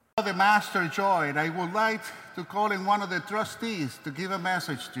the Master Joy, and I would like to call in one of the trustees to give a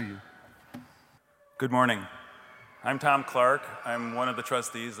message to you. Good morning. I'm Tom Clark. I'm one of the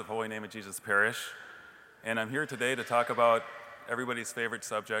trustees of Holy Name of Jesus Parish, and I'm here today to talk about everybody's favorite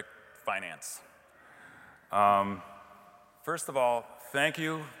subject, finance. First of all, thank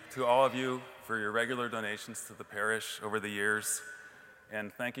you to all of you for your regular donations to the parish over the years,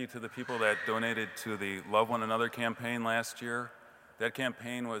 and thank you to the people that donated to the Love One Another campaign last year. That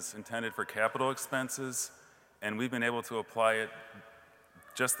campaign was intended for capital expenses, and we've been able to apply it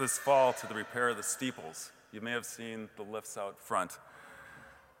just this fall to the repair of the steeples. You may have seen the lifts out front.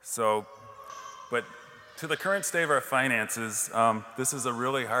 But to the current state of our finances, this is a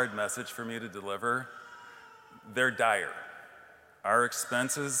really hard message for me to deliver. They're dire. Our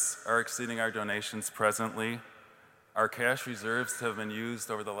expenses are exceeding our donations presently. Our cash reserves have been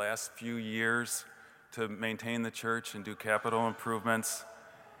used over the last few years to maintain the church and do capital improvements.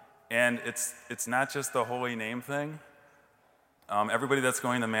 And it's not just the Holy Name thing. Everybody that's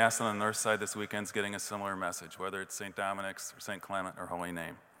going to Mass on the north side this weekend is getting a similar message, whether it's St. Dominic's or St. Clement or Holy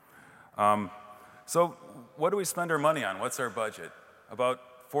Name. So what do we spend our money on? What's our budget? About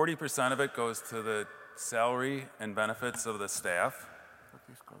 40% of it goes to the salary and benefits of the staff. Put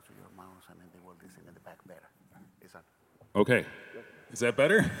this close to your mouse and then they will listen in the back better. Okay. Is that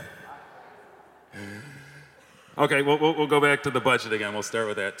better? Okay, we'll go back to the budget again. We'll start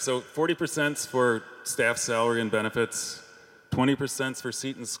with that. So 40% for staff salary and benefits, 20% for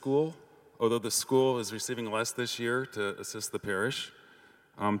seat in school, although the school is receiving less this year to assist the parish.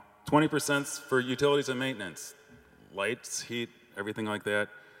 20% for utilities and maintenance, lights, heat, everything like that.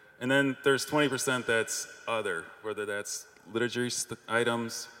 And then there's 20% that's other, whether that's liturgy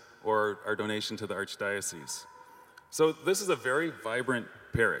items or our donation to the Archdiocese. So this is a very vibrant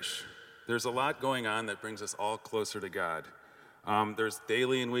parish. There's a lot going on that brings us all closer to God. There's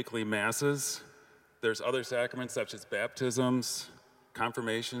daily and weekly masses. There's other sacraments such as baptisms,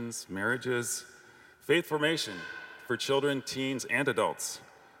 confirmations, marriages, faith formation for children, teens, and adults.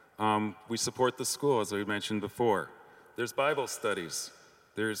 We support the school, as we mentioned before. There's Bible studies.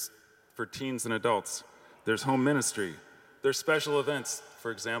 There's for teens and adults. There's home ministry. There's special events.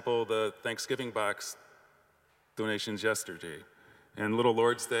 For example, the Thanksgiving box donations yesterday, and Little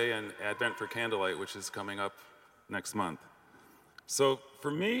Lord's Day and Advent for Candlelight, which is coming up next month. So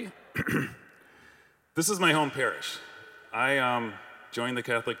for me, this is my home parish. I joined the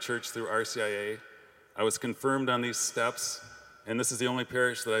Catholic Church through RCIA. I was confirmed on these steps, and this is the only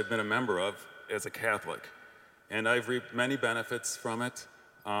parish that I've been a member of as a Catholic. And I've reaped many benefits from it.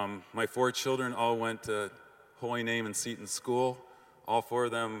 My 4 children all went to Holy Name and Seton School. All 4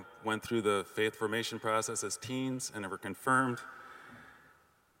 of them went through the faith formation process as teens and were confirmed.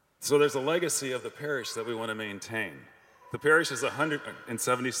 So there's a legacy of the parish that we want to maintain. The parish is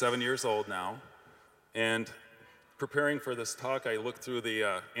 177 years old now, and preparing for this talk, I looked through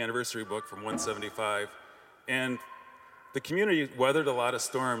the anniversary book from 175, and the community weathered a lot of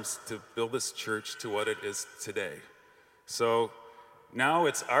storms to build this church to what it is today. So now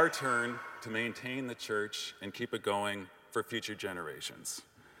it's our turn to maintain the church and keep it going for future generations.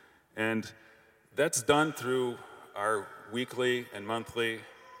 And that's done through our weekly and monthly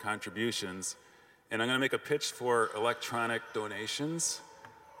contributions. And I'm going to make a pitch for electronic donations.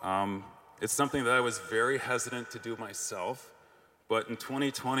 It's something that I was very hesitant to do myself, but in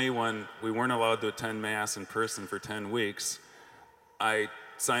 2020, when we weren't allowed to attend Mass in person for 10 weeks, I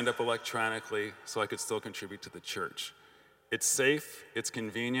signed up electronically so I could still contribute to the church. It's safe, it's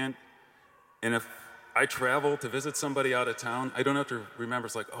convenient, and if I travel to visit somebody out of town, I don't have to remember,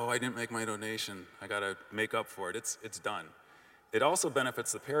 it's like, oh, I didn't make my donation. I got to make up for it. It's done. It also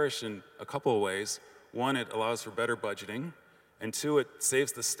benefits the parish in a couple of ways. One, it allows for better budgeting, and 2, it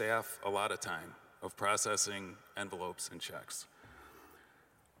saves the staff a lot of time of processing envelopes and checks.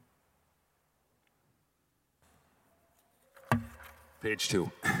 Page 2.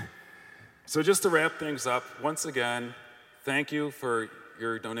 So just to wrap things up, once again, thank you for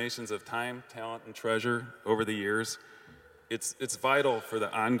your donations of time, talent, and treasure over the years. It's vital for the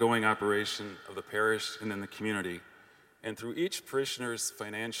ongoing operation of the parish and in the community. And through each parishioner's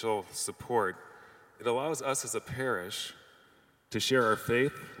financial support, it allows us as a parish to share our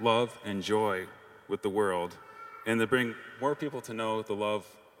faith, love, and joy with the world, and to bring more people to know the love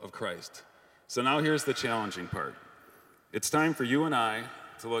of Christ. So now here's the challenging part. It's time for you and I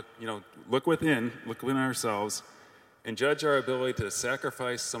to look within ourselves and judge our ability to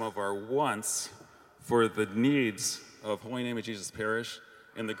sacrifice some of our wants for the needs of Holy Name of Jesus Parish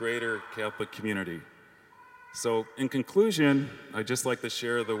and the greater Catholic community. So in conclusion, I'd just like to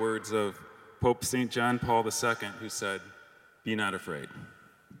share the words of Pope St. John Paul II, who said, "Be not afraid."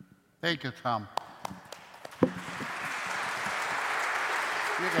 Thank you, Tom. You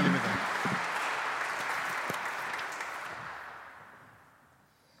can leave it there.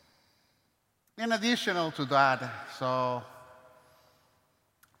 In addition to that, so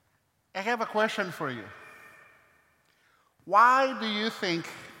I have a question for you. Why do you think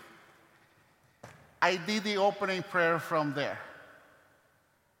I did the opening prayer from there?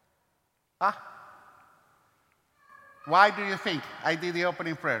 Huh? Why do you think I did the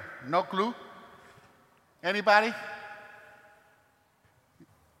opening prayer? No clue? Anybody?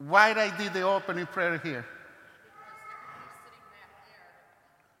 Why did I did the opening prayer here?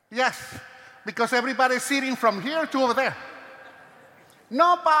 Yes, because everybody's sitting from here to over there.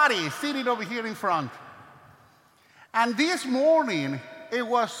 Nobody sitting over here in front. And this morning, it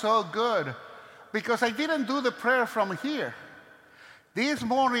was so good because I didn't do the prayer from here. This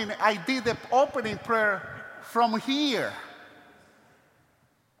morning, I did the opening prayer from here.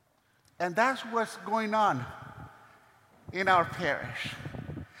 And that's what's going on in our parish.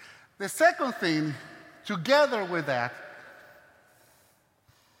 The second thing, together with that,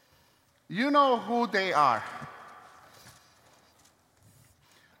 you know who they are.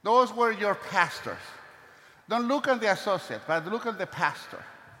 Those were your pastors. Don't look at the associate, but look at the pastor.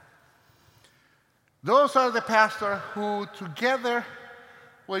 Those are the pastors who, together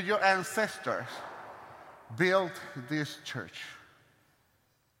with your ancestors, built this church.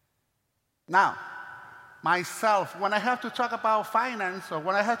 Now, myself, when I have to talk about finance or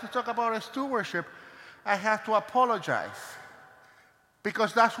when I have to talk about stewardship, I have to apologize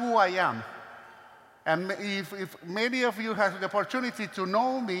because that's who I am. And if many of you have the opportunity to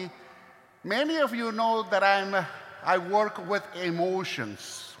know me, many of you know that I work with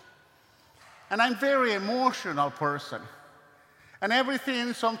emotions. And I'm a very emotional person. And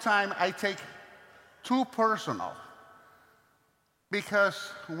everything sometimes I take too personal.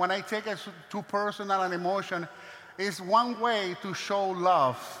 Because when I take it too personal an emotion, it's one way to show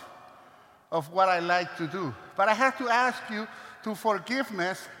love of what I like to do. But I have to ask you to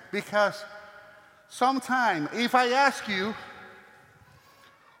forgiveness because sometimes if I ask you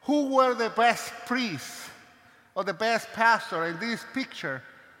who were the best priests or the best pastor in this picture,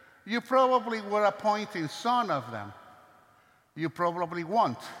 you probably were appointing some of them. You probably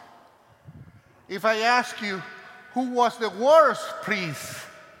won't. If I ask you who was the worst priest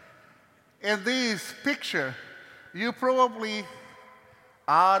in this picture, you probably,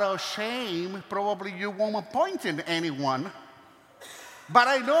 out of shame, probably you won't appoint anyone. But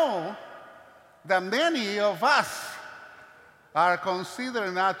I know that many of us are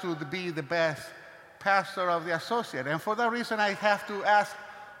considered not to be the best pastor of the associate. And for that reason, I have to ask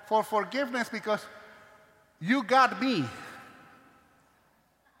for forgiveness because you got me.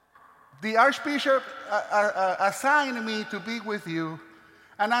 The Archbishop assigned me to be with you,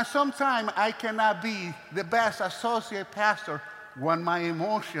 and sometimes I cannot be the best associate pastor when my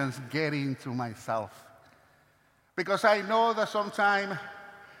emotions get into myself. Because I know that sometimes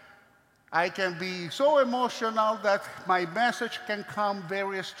I can be so emotional that my message can come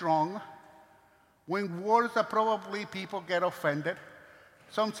very strong when words that probably people get offended.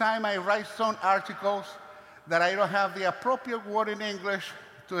 Sometimes I write some articles that I don't have the appropriate word in English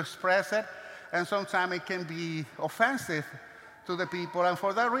to express it, and sometimes it can be offensive to the people. And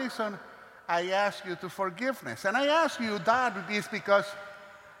for that reason, I ask you to forgiveness. And I ask you that is because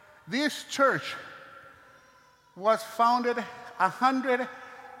this church was founded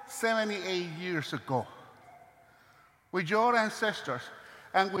 178 years ago with your ancestors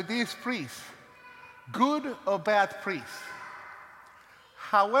and with these priests, good or bad priests.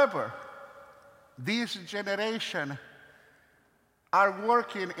 However, this generation are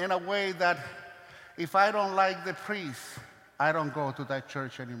working in a way that if I don't like the priest, I don't go to that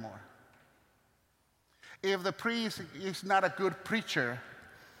church anymore. If the priest is not a good preacher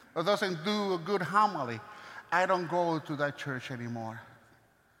or doesn't do a good homily, I don't go to that church anymore.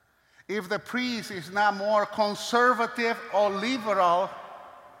 If the priest is not more conservative or liberal,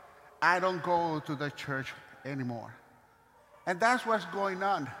 I don't go to the church anymore. And that's what's going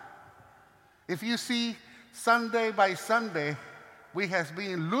on. If you see Sunday by Sunday, we have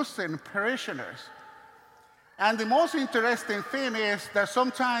been losing parishioners. And the most interesting thing is that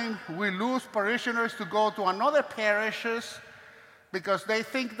sometimes we lose parishioners to go to another parishes because they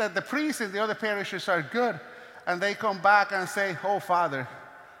think that the priests in the other parishes are good. And they come back and say, oh, Father,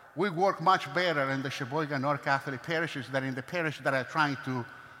 we work much better in the Sheboygan North Catholic parishes than in the parish that I'm trying to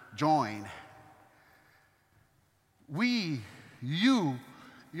join.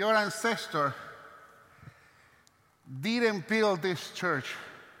 Your ancestor, didn't build this church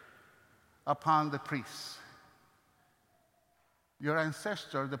upon the priests. your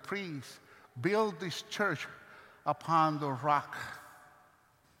ancestor, the priest, built this church upon the rock.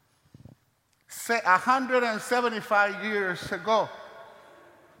 175 years ago,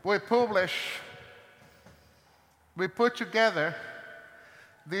 we put together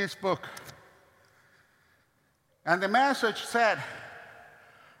this book. And the message said,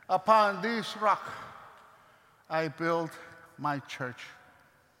 upon this rock, I built my church.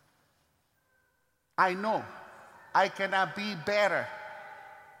 I know I cannot be better.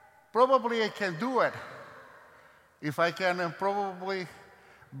 Probably I can do it if I can probably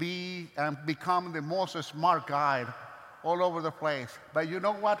be and become the most smart guy all over the place. But you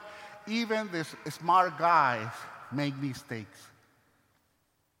know what? Even these smart guys make mistakes.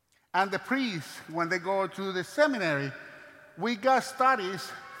 And the priests, when they go to the seminary, we got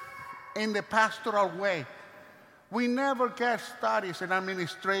studies in the pastoral way. We never get studies in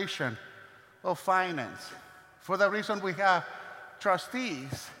administration or finance. For the reason we have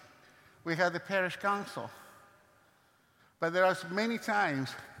trustees, we have the parish council. But there are many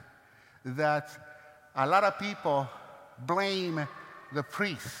times that a lot of people blame the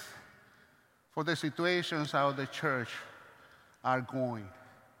priests for the situations how the church are going.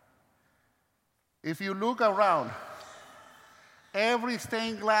 If you look around, every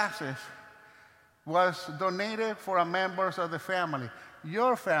stained glasses was donated for members of the family.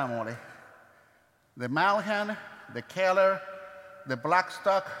 Your family, the Malhan, the Keller, the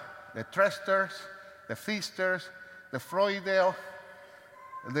Blackstock, the Tresters, the Feasters, the Freudel,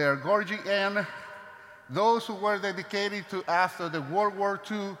 the Gorgian, those who were dedicated to after the World War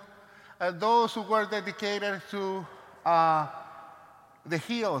II, and those who were dedicated to the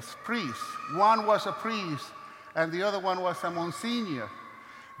Hills priests. One was a priest, and the other one was a Monsignor.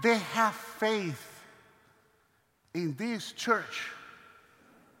 They have faith in this church.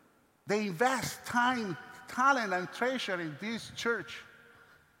 They invest time, talent, and treasure in this church.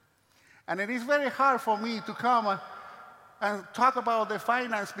 And it is very hard for me to come and talk about the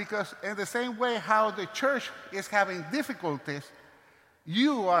finance, because in the same way how the church is having difficulties,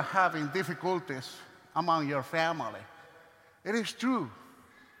 you are having difficulties among your family. It is true.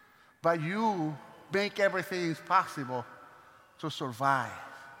 But you make everything possible to survive.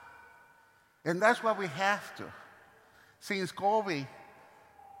 And that's what we have to. Since COVID,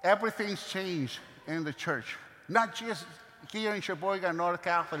 everything's changed in the church. Not just here in Sheboygan, North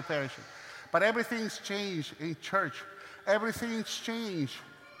Catholic Parish, but everything's changed in church. Everything's changed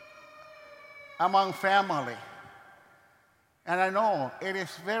among family. And I know it is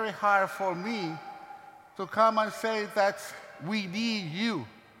very hard for me to come and say that we need you.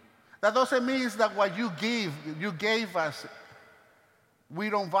 That doesn't mean that what you gave us, we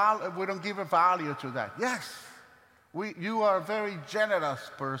don't give a value to that. Yes, you are a very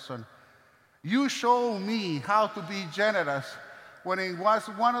generous person. You show me how to be generous. When it was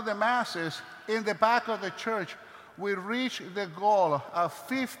one of the masses in the back of the church, we reached the goal of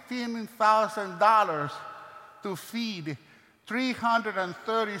 $15,000 to feed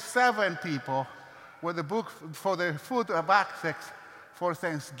 337 people with the book for the food baskets for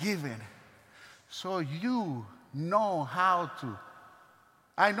Thanksgiving. So you know how to.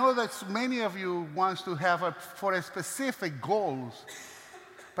 I know that many of you want to have for a specific goals,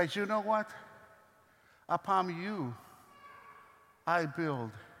 but you know what? Upon you, I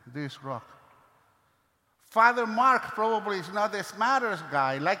build this rock. Father Mark probably is not the smartest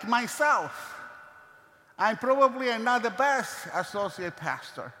guy, like myself. I'm probably not the best associate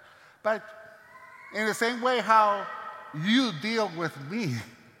pastor, but in the same way how you deal with me,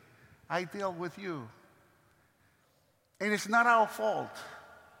 I deal with you. And it's not our fault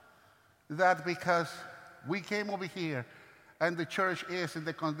that because we came over here and the church is in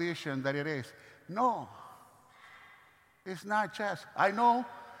the condition that it is. No, it's not just. I know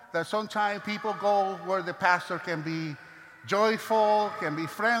that sometimes people go where the pastor can be joyful, can be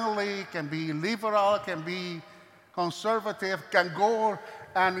friendly, can be liberal, can be conservative, can go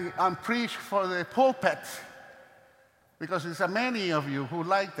and preach for the pulpit. Because there's many of you who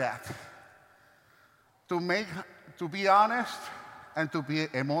like that. To be honest and to be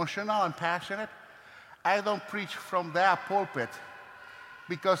emotional and passionate, I don't preach from that pulpit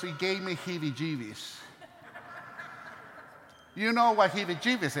because it gave me heebie-jeebies. You know what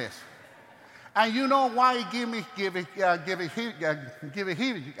heebie-jeebies is. And you know why it give me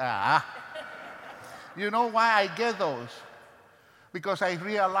heebie-jeebies. You know why I get those? Because I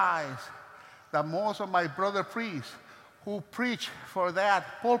realize that most of my brother priests who preach for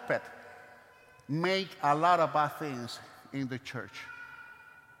that pulpit make a lot of bad things in the church.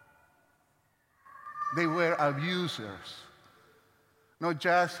 They were abusers, not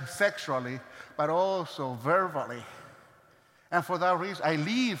just sexually, but also verbally. And for that reason, I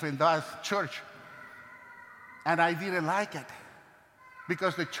live in that church. And I didn't like it.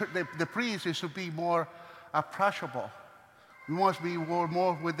 Because the priest is to be more approachable. We must be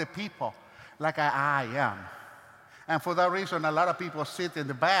more with the people, like I am. And for that reason, a lot of people sit in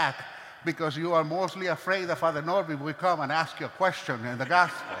the back because you are mostly afraid that Father Norberto will come and ask you a question in the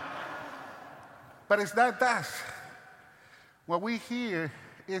gospel. But it's not that. What we hear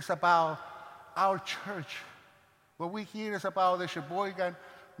is about our church. What we hear is about the Sheboygan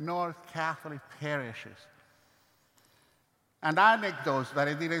North Catholic parishes. An anecdote that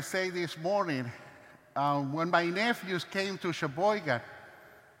I didn't say this morning, when my nephews came to Sheboygan,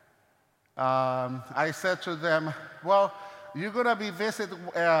 I said to them, well, you're going to be visiting,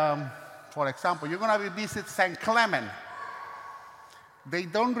 for example, you're going to be visit St. Clement. They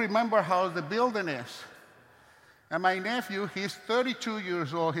don't remember how the building is. And my nephew, he's 32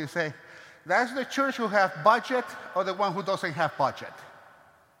 years old, he said, that's the church who has budget or the one who doesn't have budget?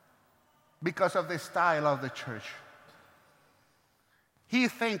 Because of the style of the church. He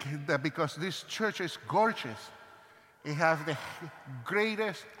thinks that because this church is gorgeous, it has the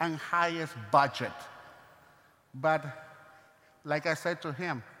greatest and highest budget. But like I said to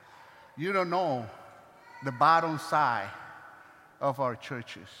him, you don't know the bottom side of our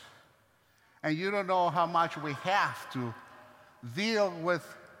churches. And you don't know how much we have to deal with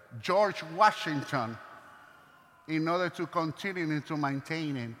George Washington in order to continue to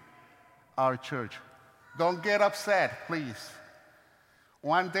maintain our church. Don't get upset, please.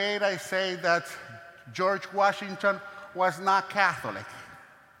 One day I say that George Washington was not Catholic.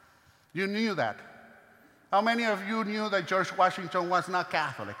 You knew that. How many of you knew that George Washington was not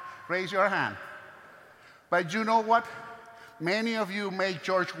Catholic? Raise your hand. But you know what? Many of you make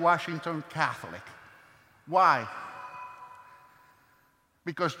George Washington Catholic. Why?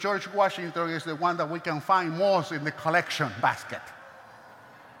 Because George Washington is the one that we can find most in the collection basket.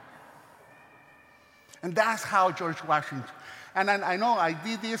 And that's how George Washington. And I know I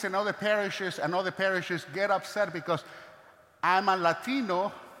did this in other parishes, and other parishes get upset because I'm a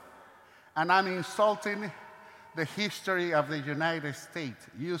Latino and I'm insulting the history of the United States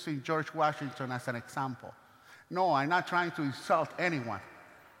using George Washington as an example. No, I'm not trying to insult anyone.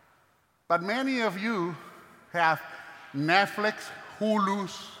 But many of you have Netflix,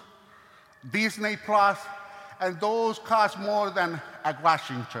 Hulu's, Disney Plus, and those cost more than at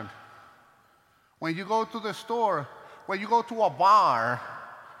Washington. When you go to the store, when you go to a bar,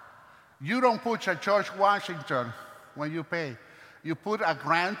 you don't put a George Washington when you pay. You put a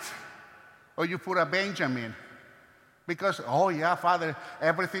Grant or you put a Benjamin. Because, oh yeah, Father,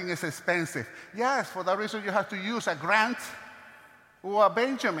 everything is expensive. Yes, for that reason you have to use a Grant or a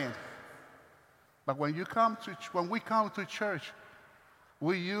Benjamin. But when we come to church,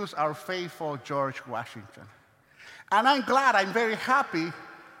 we use our faithful George Washington. And I'm very happy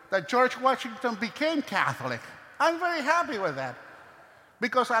that George Washington became Catholic. I'm very happy with that.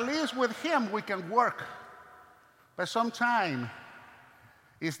 Because at least with him we can work. But sometimes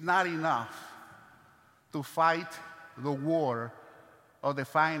it's not enough to fight the war of the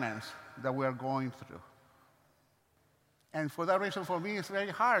finance that we are going through. And for that reason, for me, it's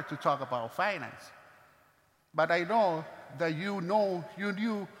very hard to talk about finance. But I know that you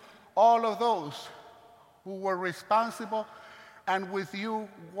knew all of those who were responsible and with you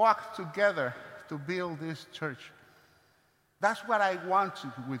walked together to build this church. That's what I want to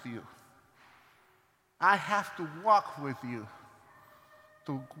do with you. I have to walk with you,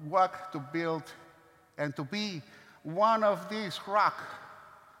 to walk, to build, and to be one of these rocks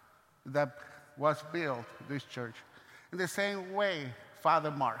that was built, this church. In the same way, Father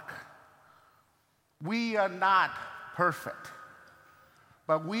Mark, we are not perfect,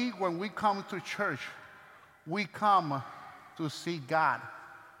 but when we come to church, we come to see God,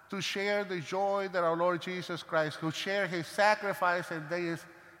 to share the joy that our Lord Jesus Christ, who shared his sacrifice at this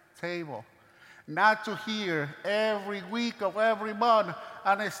table. Not to hear every week of every month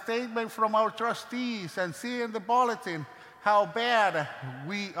a statement from our trustees and see in the bulletin how bad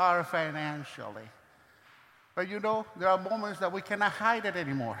we are financially. But you know, there are moments that we cannot hide it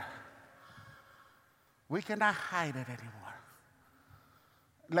anymore. We cannot hide it anymore.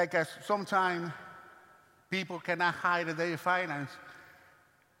 Like sometimes people cannot hide their finance.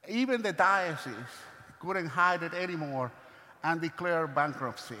 Even the diocese couldn't hide it anymore and declare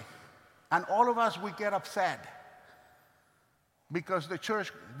bankruptcy. And all of us, we get upset because the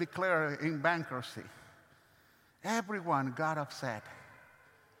church declared in bankruptcy. Everyone got upset.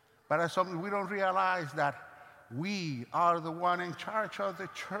 But as we don't realize that we are the one in charge of the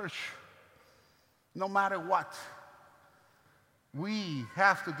church, no matter what. We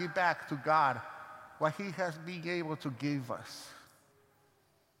have to give back to God what he has been able to give us.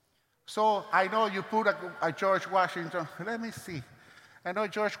 So I know you put a George Washington. Let me see. I know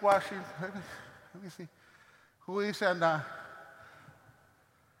George Washington. Let me see. Who is in the...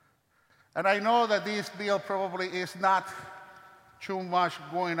 And I know that this bill probably is not too much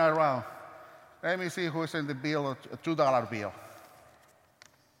going around. Let me see who's in the bill, a $2 bill.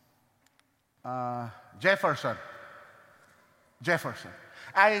 Jefferson. Jefferson.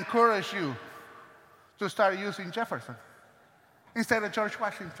 I encourage you to start using Jefferson instead of George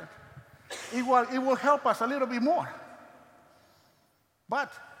Washington. It will help us a little bit more.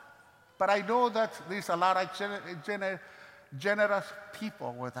 But I know that there's a lot of generous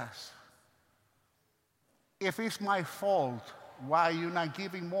people with us. If it's my fault why you're not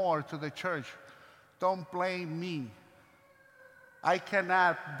giving more to the church, don't blame me. I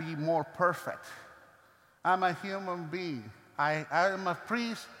cannot be more perfect. I'm a human being. I am a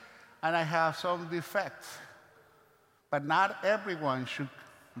priest, and I have some defects. But not everyone should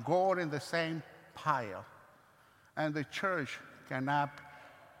go in the same pile. And the church cannot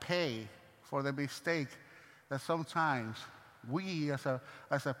pay for the mistake that sometimes we as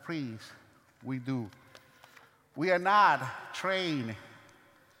a priest, we do. We are not trained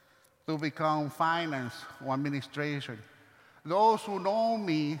to become finance or administration. Those who know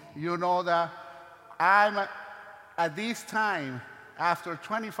me, you know that I'm, at this time, after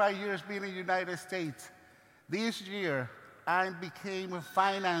 25 years being in the United States, this year I became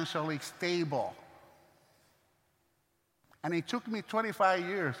financially stable. And it took me 25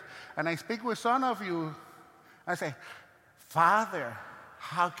 years. And I speak with some of you, I say, Father,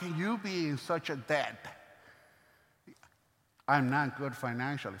 how can you be in such a debt? I'm not good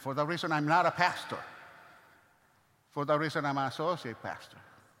financially. For the reason I'm not a pastor. For the reason I'm an associate pastor.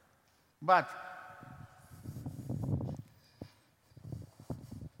 But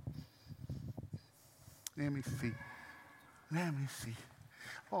let me see. Let me see.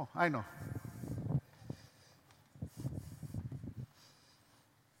 Oh, I know.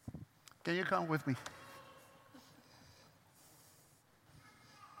 Can you come with me?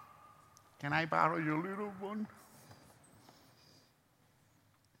 Can I borrow your little one?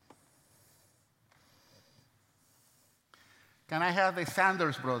 Can I have the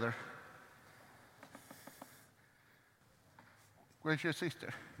Sanders brother? Where's your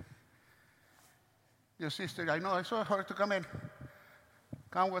sister? Your sister, I know, I saw her to come in.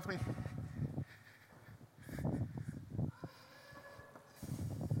 Come with me.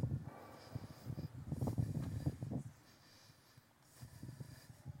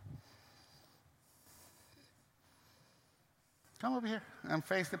 Come over here and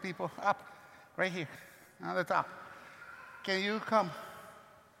face the people up, right here, on the top. Can you come?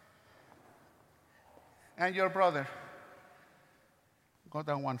 And your brother. Go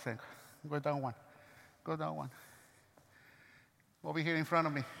down one thing. Go down one. Go down one. Over here in front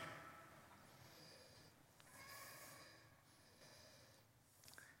of me.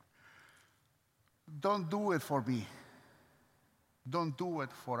 Don't do it for me. Don't do it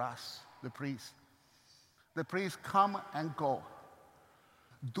for us, the priests. The priests come and go.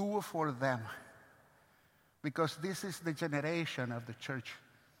 Do it for them. Because this is the generation of the church.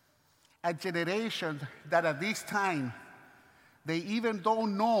 A generation that at this time, they even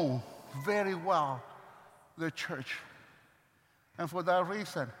don't know very well the church. And for that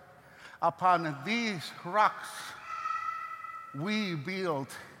reason, upon these rocks, we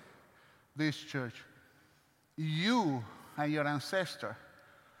built this church. You and your ancestor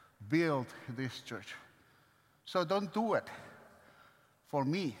built this church. So don't do it for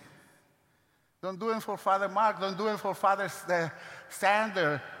me. Don't do it for Father Mark. Don't do it for Father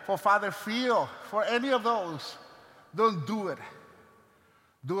Sander, for Father Phil, for any of those. Don't do it.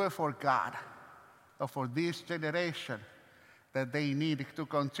 Do it for God, or for this generation that they need to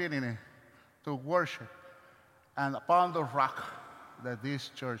continue to worship, and upon the rock that this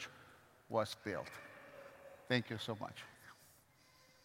church was built. Thank you so much.